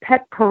so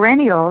Pet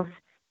Perennials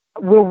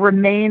will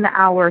remain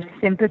our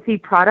sympathy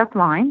product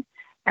line,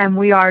 and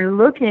we are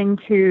looking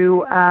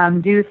to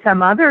do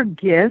some other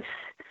gifts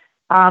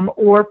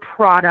or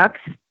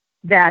products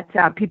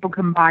that people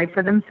can buy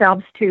for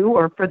themselves too,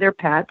 or for their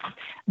pets,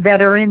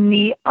 that are in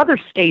the other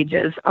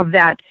stages of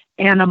that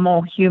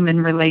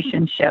animal-human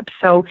relationship.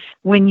 So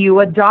when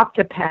you adopt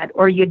a pet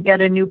or you get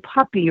a new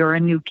puppy or a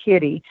new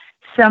kitty,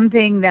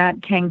 something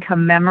that can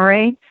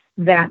commemorate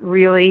that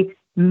really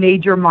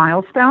major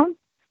milestone,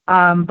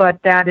 but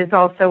that is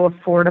also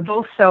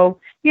affordable. So,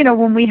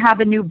 when we have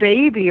a new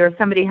baby or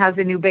somebody has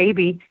a new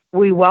baby,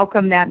 we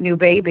welcome that new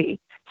baby.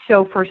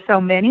 So for so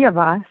many of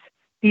us,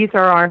 these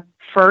are our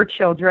fur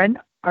children,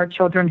 our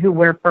children who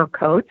wear fur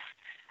coats.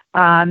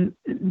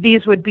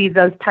 These would be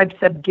those types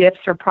of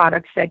gifts or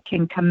products that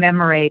can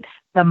commemorate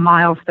the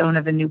milestone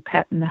of a new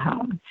pet in the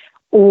home,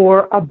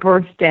 or a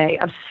birthday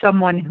of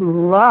someone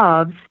who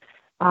loves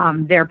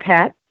their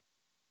pet,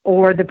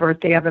 or the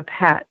birthday of a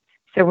pet.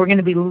 So we're going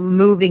to be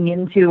moving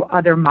into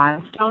other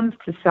milestones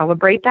to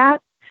celebrate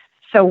that.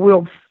 So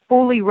we'll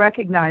fully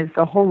recognize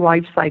the whole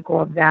life cycle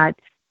of that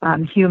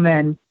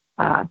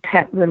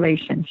human-pet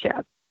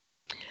relationship.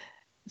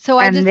 So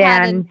I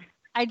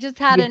just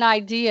had an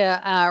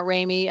idea,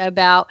 Rami,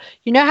 about,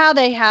 how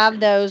they have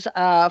those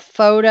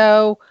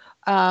photo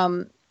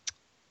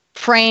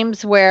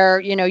frames where,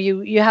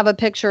 you have a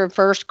picture of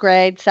first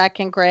grade,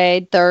 second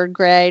grade, third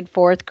grade,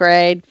 fourth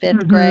grade,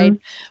 fifth grade.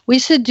 We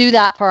should do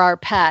that for our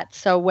pets.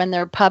 So when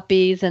they're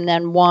puppies, and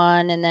then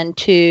 1, and then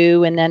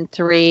 2, and then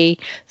 3,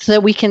 so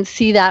that we can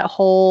see that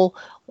whole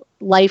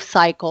life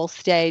cycle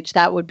stage.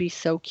 That would be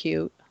so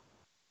cute.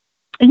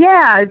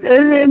 Yeah,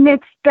 and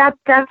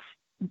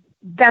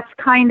that's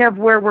kind of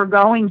where we're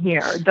going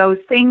here. Those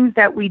things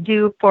that we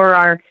do for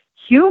our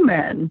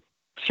human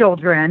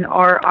children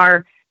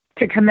are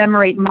to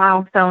commemorate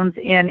milestones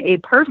in a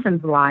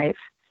person's life.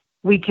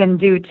 We can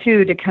do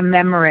too to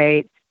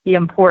commemorate the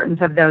importance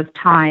of those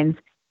times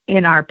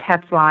in our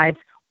pets' lives,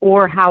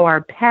 or how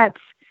our pets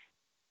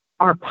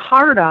are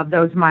part of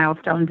those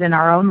milestones in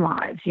our own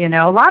lives. A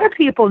lot of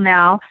people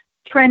now,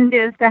 trend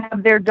is to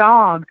have their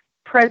dog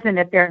present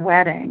at their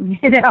wedding.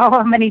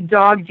 How many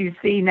dogs you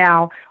see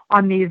now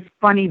on these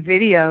funny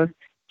videos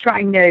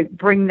trying to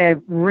bring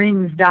the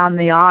rings down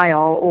the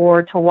aisle,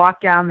 or to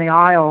walk down the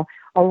aisle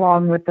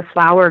along with the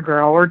flower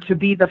girl, or to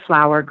be the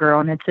flower girl,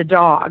 and it's a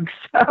dog.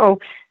 So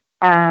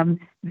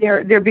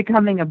they're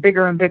becoming a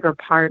bigger and bigger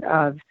part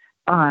of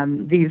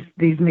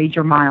these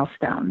major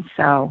milestones.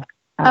 So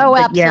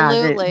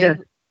absolutely. Yeah,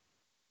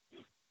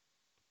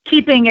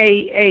 keeping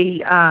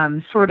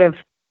a sort of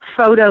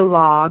photo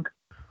log,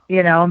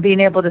 and being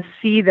able to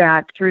see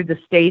that through the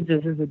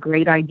stages is a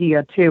great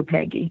idea too,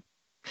 Peggy.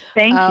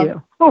 Thank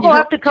you. We'll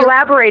have to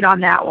collaborate on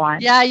that one.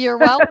 Yeah, you're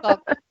welcome.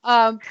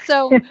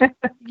 So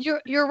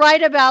you're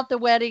right about the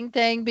wedding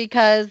thing,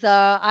 because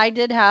I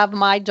did have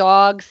my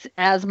dogs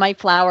as my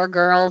flower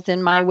girls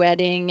in my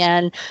wedding,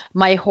 and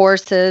my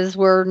horses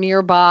were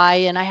nearby,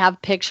 and I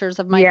have pictures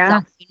of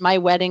myself in my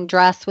wedding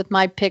dress with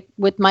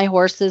my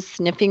horses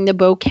sniffing the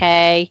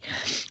bouquet.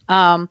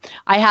 I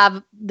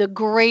have the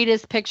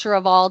greatest picture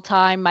of all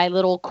time. My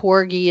little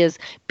corgi is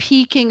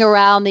peeking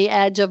around the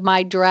edge of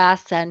my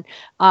dress, and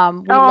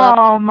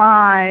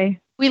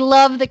we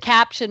love the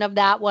caption of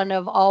that one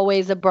of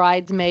 "Always a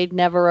bridesmaid,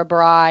 never a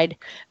bride,"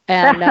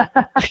 and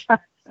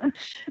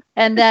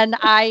and then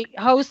I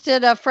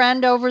hosted a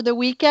friend over the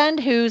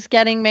weekend who's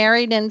getting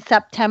married in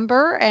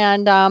September,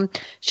 and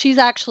she's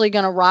actually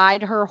going to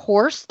ride her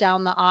horse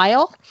down the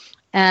aisle.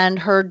 And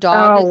her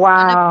dog is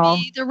going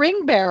to be the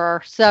ring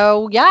bearer.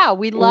 So, yeah,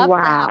 we love to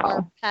have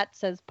our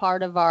pets as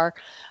part of our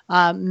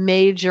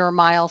major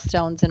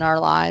milestones in our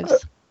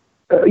lives.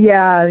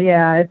 Yeah,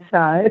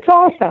 it's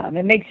awesome.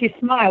 It makes you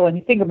smile when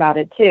you think about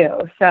it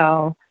too.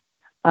 So,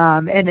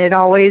 and it's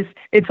always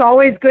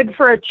good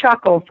for a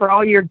chuckle for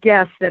all your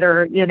guests that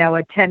are,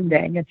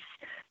 attending. It's,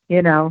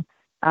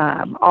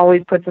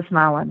 always puts a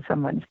smile on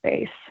someone's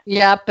face.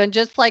 Yep, and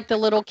just like the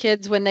little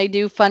kids when they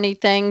do funny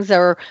things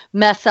or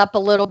mess up a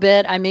little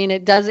bit, I mean,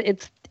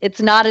 it's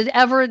not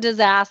ever a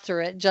disaster.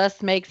 It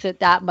just makes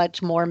it that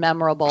much more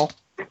memorable.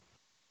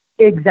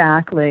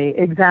 Exactly.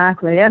 And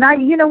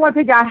you know what,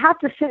 Peggy, I have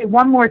to say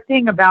one more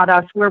thing about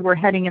us, where we're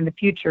heading in the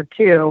future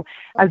too,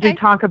 as we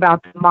talk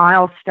about the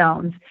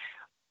milestones.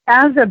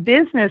 As a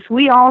business,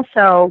 we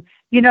also,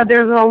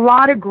 there's a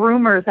lot of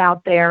groomers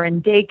out there,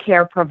 and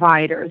daycare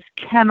providers,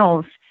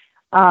 kennels,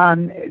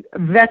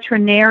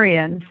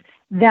 veterinarians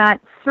that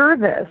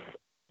service,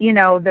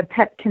 the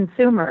pet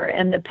consumer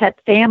and the pet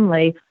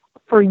family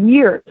for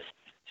years.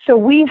 So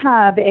we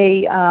have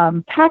a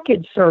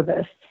package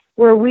service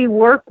where we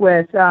work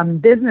with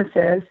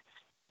businesses,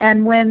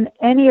 and when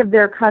any of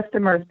their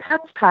customers'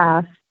 pets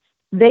pass,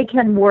 they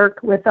can work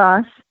with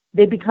us.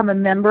 They become a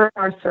member of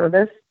our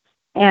service,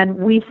 and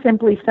we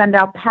simply send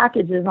out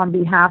packages on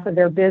behalf of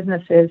their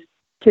businesses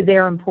to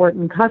their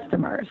important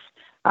customers.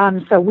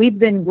 So we've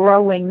been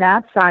growing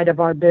that side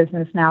of our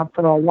business now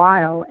for a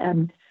while.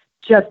 And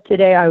just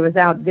today I was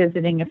out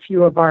visiting a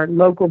few of our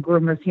local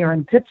groomers here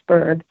in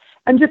Pittsburgh,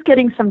 and just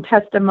getting some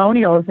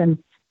testimonials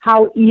and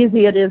how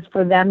easy it is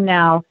for them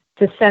now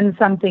to send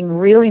something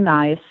really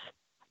nice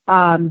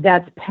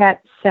that's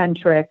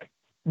pet-centric,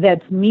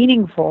 that's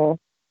meaningful,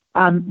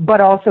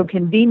 but also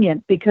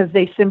convenient, because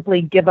they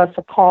simply give us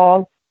a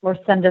call or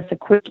send us a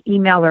quick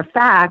email or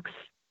fax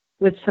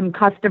with some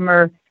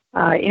customer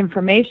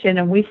information,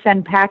 and we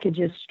send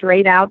packages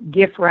straight out,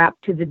 gift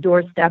wrapped, to the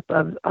doorstep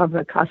of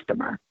a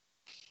customer.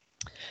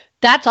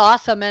 That's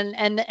awesome.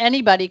 And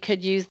anybody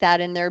could use that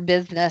in their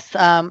business,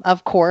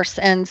 of course.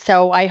 And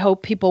so I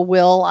hope people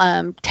will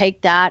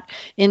take that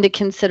into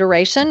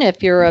consideration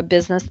if you're a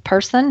business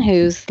person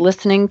who's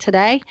listening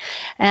today.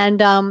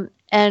 And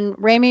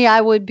Rami,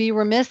 I would be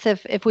remiss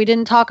if we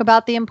didn't talk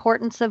about the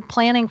importance of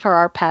planning for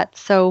our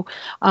pets. So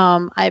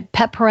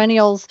Pet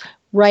Perennials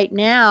right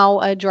now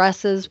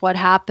addresses what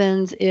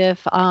happens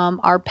if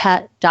our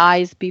pet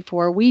dies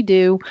before we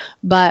do,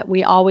 but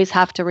we always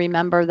have to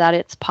remember that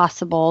it's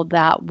possible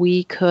that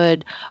we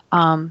could,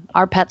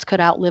 our pets could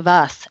outlive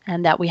us,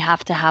 and that we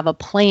have to have a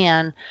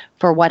plan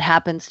for what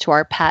happens to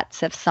our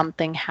pets if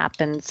something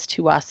happens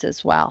to us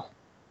as well.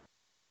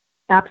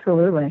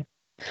 Absolutely.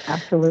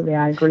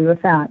 I agree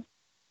with that.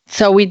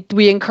 So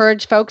we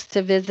encourage folks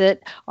to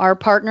visit our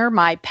partner,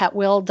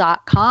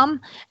 mypetwill.com,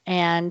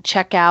 and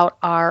check out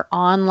our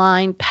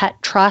online pet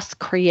trust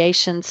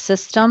creation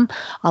system,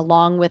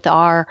 along with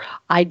our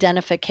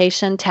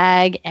identification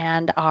tag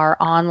and our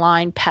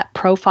online pet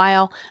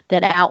profile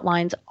that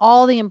outlines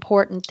all the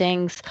important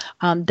things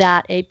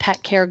that a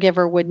pet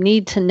caregiver would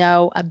need to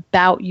know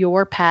about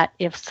your pet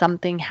if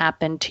something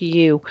happened to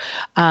you.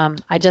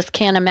 I just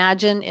can't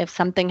imagine if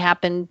something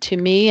happened to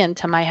me and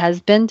to my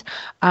husband.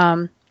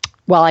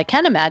 Well, I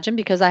can imagine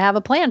because I have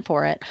a plan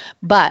for it,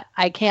 but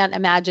I can't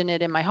imagine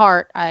it in my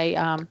heart.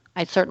 I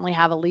certainly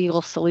have a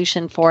legal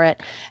solution for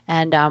it,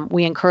 and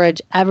we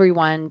encourage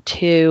everyone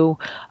to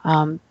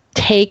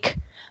take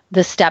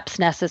the steps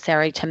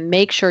necessary to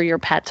make sure your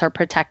pets are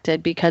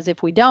protected, because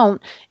if we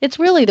don't, it's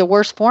really the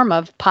worst form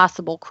of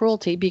possible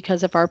cruelty,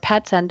 because if our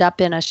pets end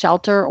up in a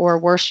shelter or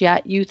worse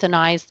yet,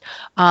 euthanized,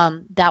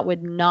 that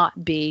would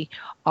not be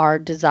our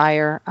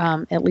desire,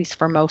 at least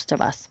for most of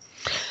us.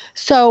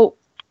 So,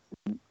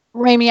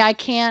 Rami, I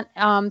can't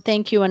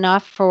thank you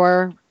enough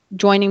for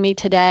joining me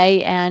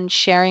today and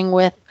sharing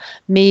with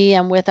me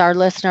and with our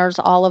listeners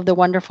all of the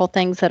wonderful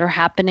things that are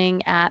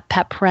happening at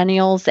Pet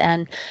Perennials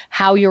and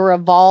how you're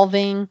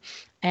evolving,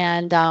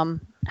 and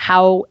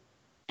how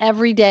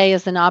every day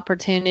is an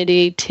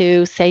opportunity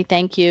to say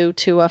thank you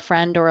to a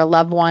friend or a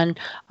loved one,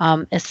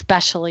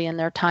 especially in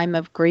their time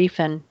of grief,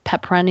 and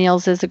Pet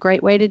Perennials is a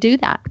great way to do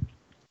that.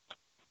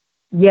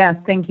 Yes,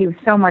 thank you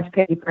so much,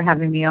 Patty, for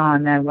having me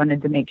on. I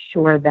wanted to make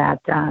sure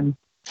that,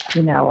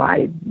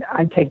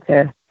 I take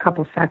the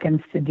couple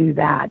seconds to do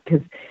that,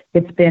 because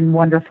it's been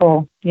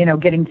wonderful,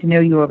 getting to know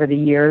you over the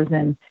years.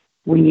 And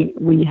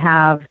we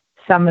have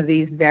some of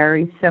these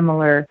very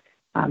similar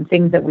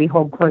things that we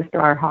hold close to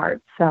our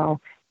hearts. So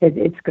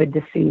it's good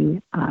to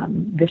see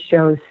the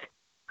shows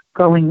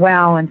going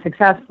well and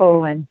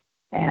successful, and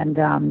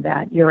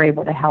that you're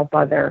able to help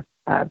other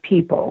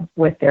people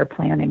with their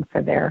planning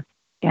for their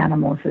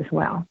animals as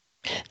well.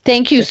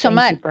 Thank you so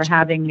much. Thank you for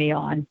having me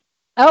on.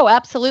 Oh,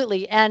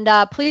 absolutely. And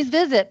please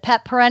visit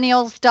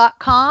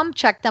petperennials.com.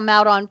 Check them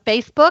out on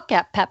Facebook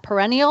at Pet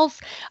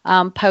Perennials.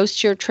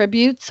 Post your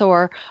tributes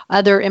or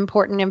other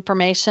important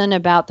information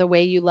about the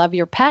way you love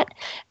your pet.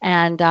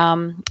 And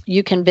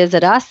you can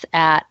visit us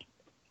at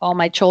All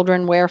My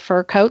Children Wear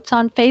Fur Coats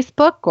on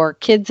Facebook, or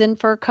Kids in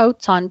Fur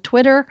Coats on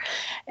Twitter.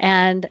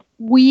 And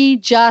we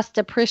just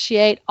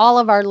appreciate all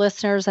of our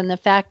listeners and the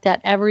fact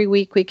that every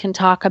week we can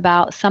talk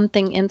about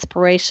something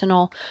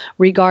inspirational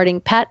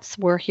regarding pets.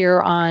 We're here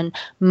on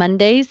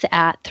Mondays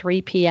at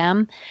 3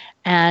 p.m.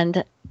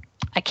 And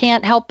I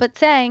can't help but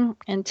saying,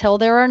 until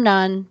there are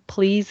none,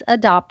 please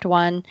adopt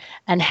one,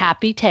 and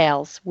happy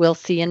tales. We'll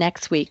see you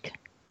next week.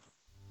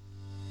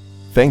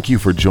 Thank you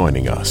for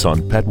joining us on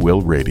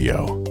Petwill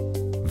Radio.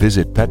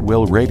 Visit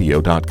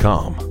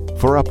petwillradio.com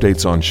for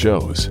updates on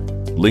shows,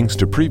 links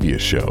to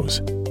previous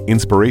shows,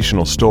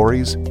 inspirational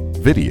stories,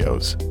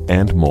 videos,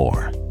 and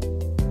more.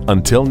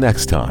 Until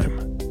next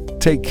time,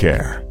 take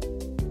care.